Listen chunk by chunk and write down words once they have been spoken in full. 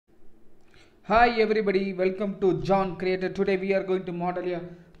Hi everybody, welcome to John Creator. Today we are going to model a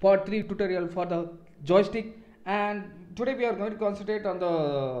part 3 tutorial for the joystick, and today we are going to concentrate on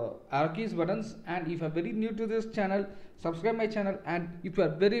the arrow keys buttons. And if you are very new to this channel, subscribe my channel, and if you are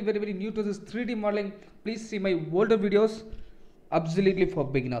very new to this 3D modeling, please see my older videos absolutely for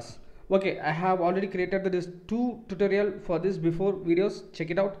beginners. Okay, I have already created this 2 tutorial for this before videos,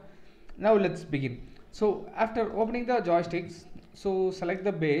 check it out. Now let's begin. So after opening the joysticks, so select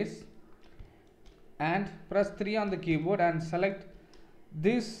the base and press 3 on the keyboard and select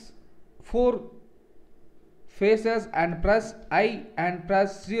these 4 faces and press I and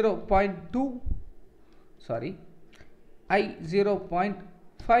press 0.2, sorry, I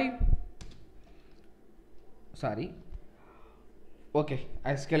 0.5, sorry, okay,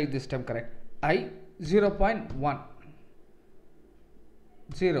 I scale it this time correct, I 0.1,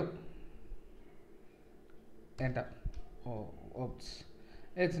 0, enter. Oh, oops,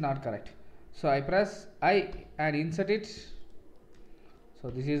 it's not correct. So I press I and insert it. So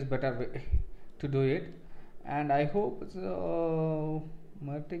this is better way to do it, and I hope it's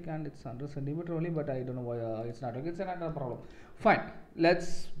metric and it's under centimeter only, but I don't know why it's not okay. It's another problem. Fine,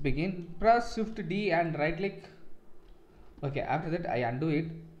 let's begin. Press Shift D and right click. Okay, after that I undo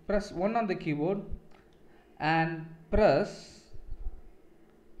it. Press 1 on the keyboard and press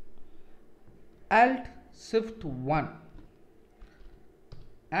Alt Shift 1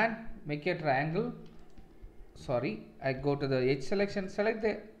 and make a triangle. Sorry, I go to the edge selection, select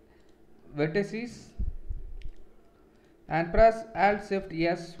the vertices and press Alt Shift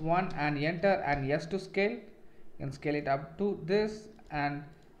S1 and enter and S to scale, and scale it up to this and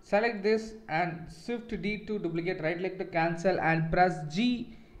select this and Shift D to duplicate, right click to cancel and press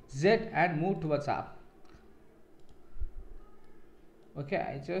G Z and move towards up. Okay,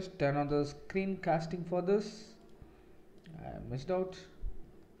 I just turn on the screen casting for this. I missed out.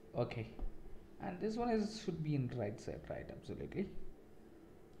 Okay, and this one is should be in right side, right? Absolutely.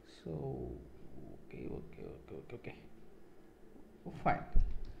 So okay, fine,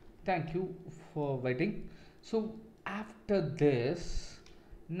 thank you for waiting. So after this,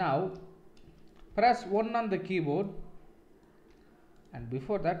 now press 1 on the keyboard, and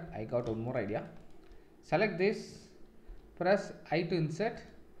before that I got one more idea. Select this, press I to insert,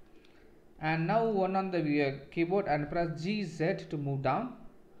 and now 1 on the keyboard and press GZ to move down.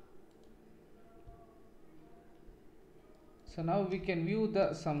 So now we can view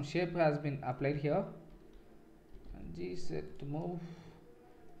the some shape has been applied here, and G set to move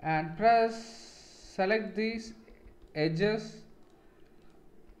and press select these edges.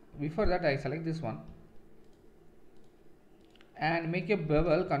 Before that I select this one and make a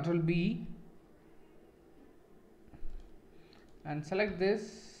bevel, Control B, and select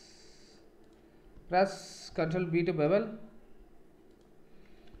this, press Control B to bevel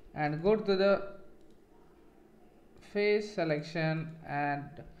and go to the face selection and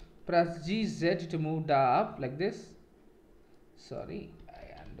press GZ to move up like this. Sorry,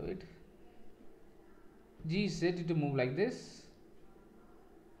 I undo it. GZ to move like this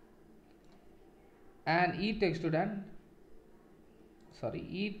and E to extrude and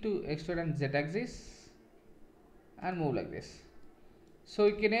E to extrude and Z axis and move like this. So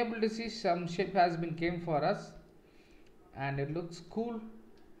you can able to see some shape has been came for us and it looks cool.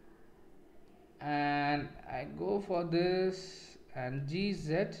 And I go for this and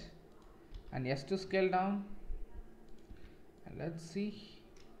GZ and S to scale down, and let's see.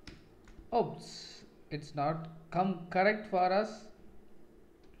 Oops, it's not come correct for us.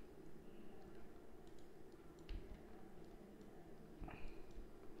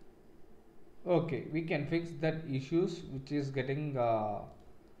 Okay, we can fix that issues which is getting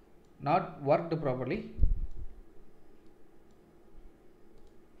not worked properly.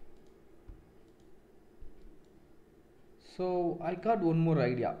 So I got one more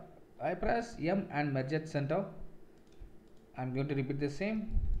idea. I press M and merge at center. I'm going to repeat the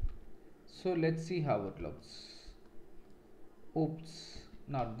same. So let's see how it looks. Oops,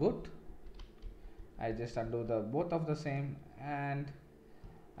 not good. I just undo the both of the same and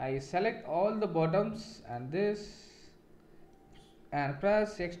I select all the bottoms and this and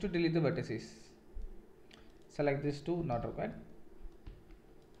press X to delete the vertices. Select this two, not required.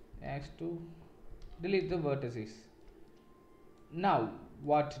 X to delete the vertices. Now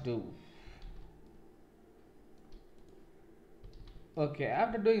what to do? Okay,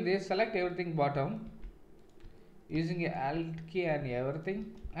 after doing this, select everything bottom using a Alt key and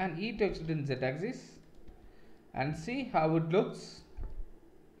everything and E to extrude in Z axis and see how it looks.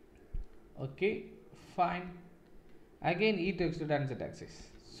 Okay, fine. Again E to extrude and Z axis.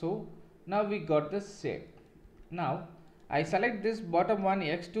 So now we got the shape. Now I select this bottom one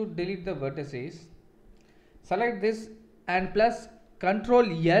X to delete the vertices. Select this and plus Control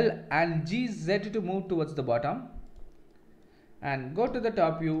L and GZ to move towards the bottom. And go to the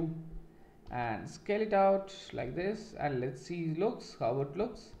top view and scale it out like this, and let's see how it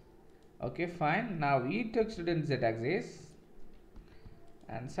looks. Okay, fine. Now E to extrude in Z axis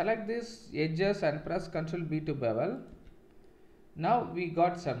and select this edges and press Ctrl B to bevel. Now we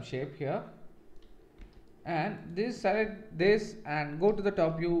got some shape here, and this select this and go to the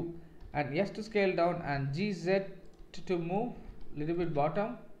top view and yes to scale down and GZ to move little bit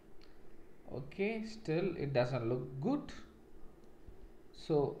bottom. Okay, still it doesn't look good,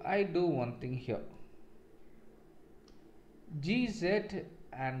 so I do one thing here, GZ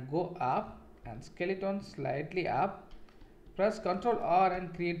and go up and skeleton slightly up, press Ctrl R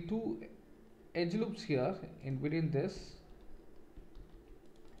and create two edge loops here in between this.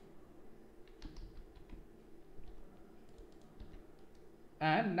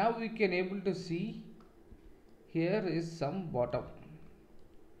 And now we can able to see here is some bottom.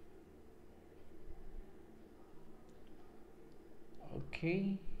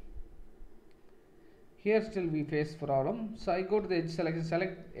 Okay, here still we face problem, so I go to the edge selection,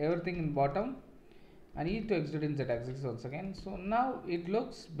 select everything in bottom and E to extrude in Z axis once again. So now it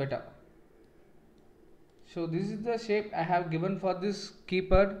looks better. So this is the shape I have given for this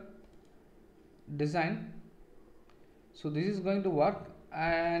keypad design. So this is going to work,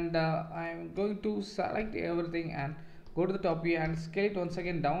 and I am going to select everything and go to the top view and scale it once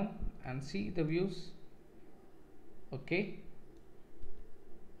again down and see the views. Okay,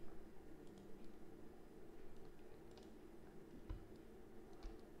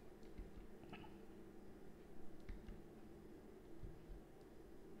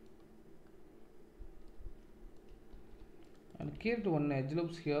 and create one edge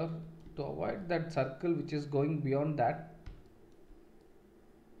loops here to avoid that circle which is going beyond that.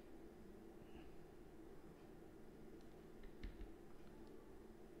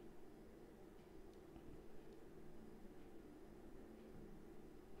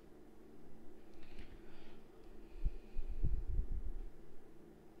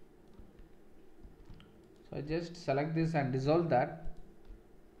 So I just select this and dissolve that,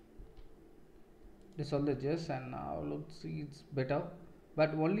 dissolve the edges, and now let's see it's better.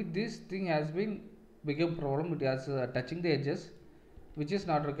 But only this thing has been become problem. It has touching the edges, which is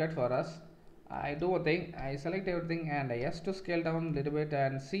not required for us. I do one thing, I select everything and I have to scale down a little bit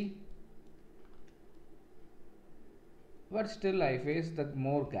and see, but still I face the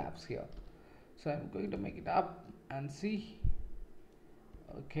more gaps here. So I'm going to make it up and see.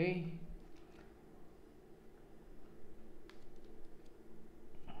 Okay,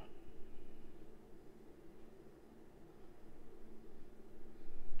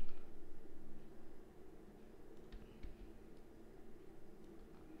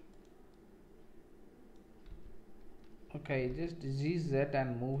 okay, just GZ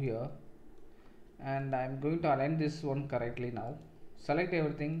and move here, and I'm going to align this one correctly now. Select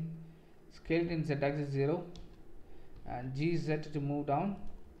everything, scale it in Z axis 0 and GZ to move down.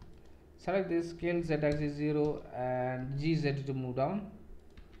 Select this, scale Z axis 0 and GZ to move down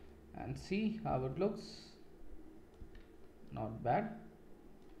and see how it looks. Not bad.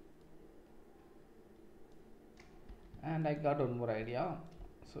 And I got one more idea,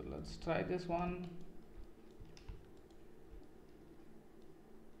 so let's try this one.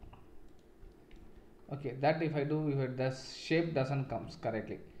 Okay, that if I do, if the shape doesn't comes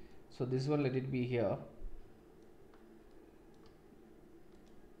correctly, so this one let it be here.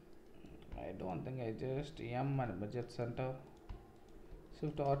 I don't think I just M and budget center,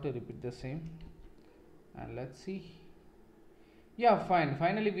 shift R to repeat the same, and let's see. Yeah, fine,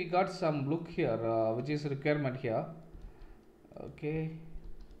 finally we got some look here, which is requirement here. Okay,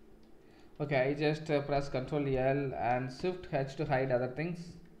 I just press Ctrl L and Shift H to hide other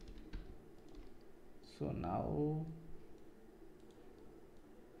things. So now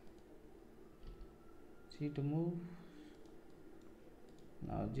G to move,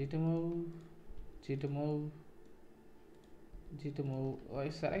 now G to move, G to move, G to move. I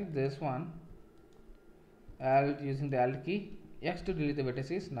select this one, Alt using the Alt key, X to delete the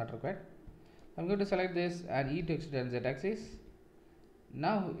vertices, not required. I'm going to select this and E to extend Z axis.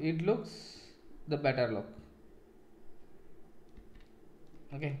 Now it looks the better look.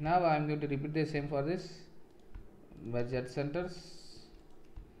 Okay, now I'm going to repeat the same for this. Merge at centers,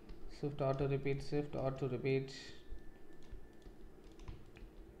 shift auto repeat, shift auto repeat.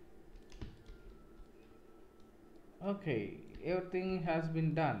 Okay, everything has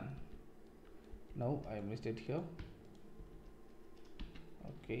been done. No, I missed it here.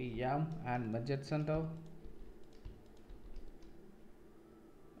 Okay, yam and merge at center.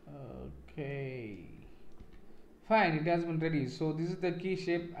 Okay, fine, it has been ready. So this is the key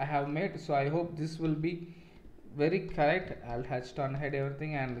shape I have made, so I hope this will be very correct. I'll hatch on head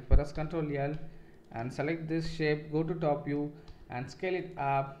everything and press Ctrl L and select this shape, go to top view and scale it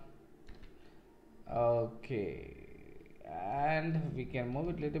up. Okay, and we can move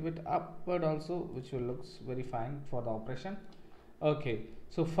it a little bit upward also, which will looks very fine for the operation. Okay,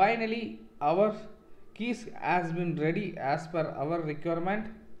 so finally our keys has been ready as per our requirement,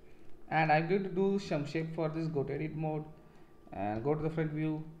 and I'm going to do some shape for this. Go to edit mode and go to the front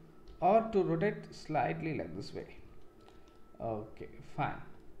view, or to rotate slightly like this way. Okay, fine.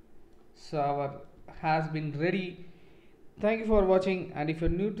 So our has been ready. Thank you for watching, and if you're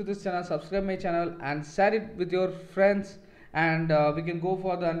new to this channel, subscribe my channel and share it with your friends, and we can go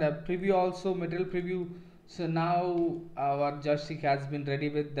for the preview also, material preview. So now our joystick has been ready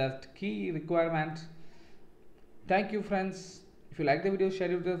with that key requirement. Thank you friends. If you like the video,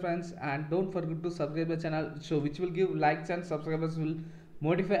 share it with your friends, and don't forget to subscribe the channel, so which will give likes and subscribers will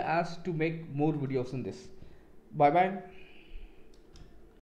motivate us to make more videos in this. Bye bye.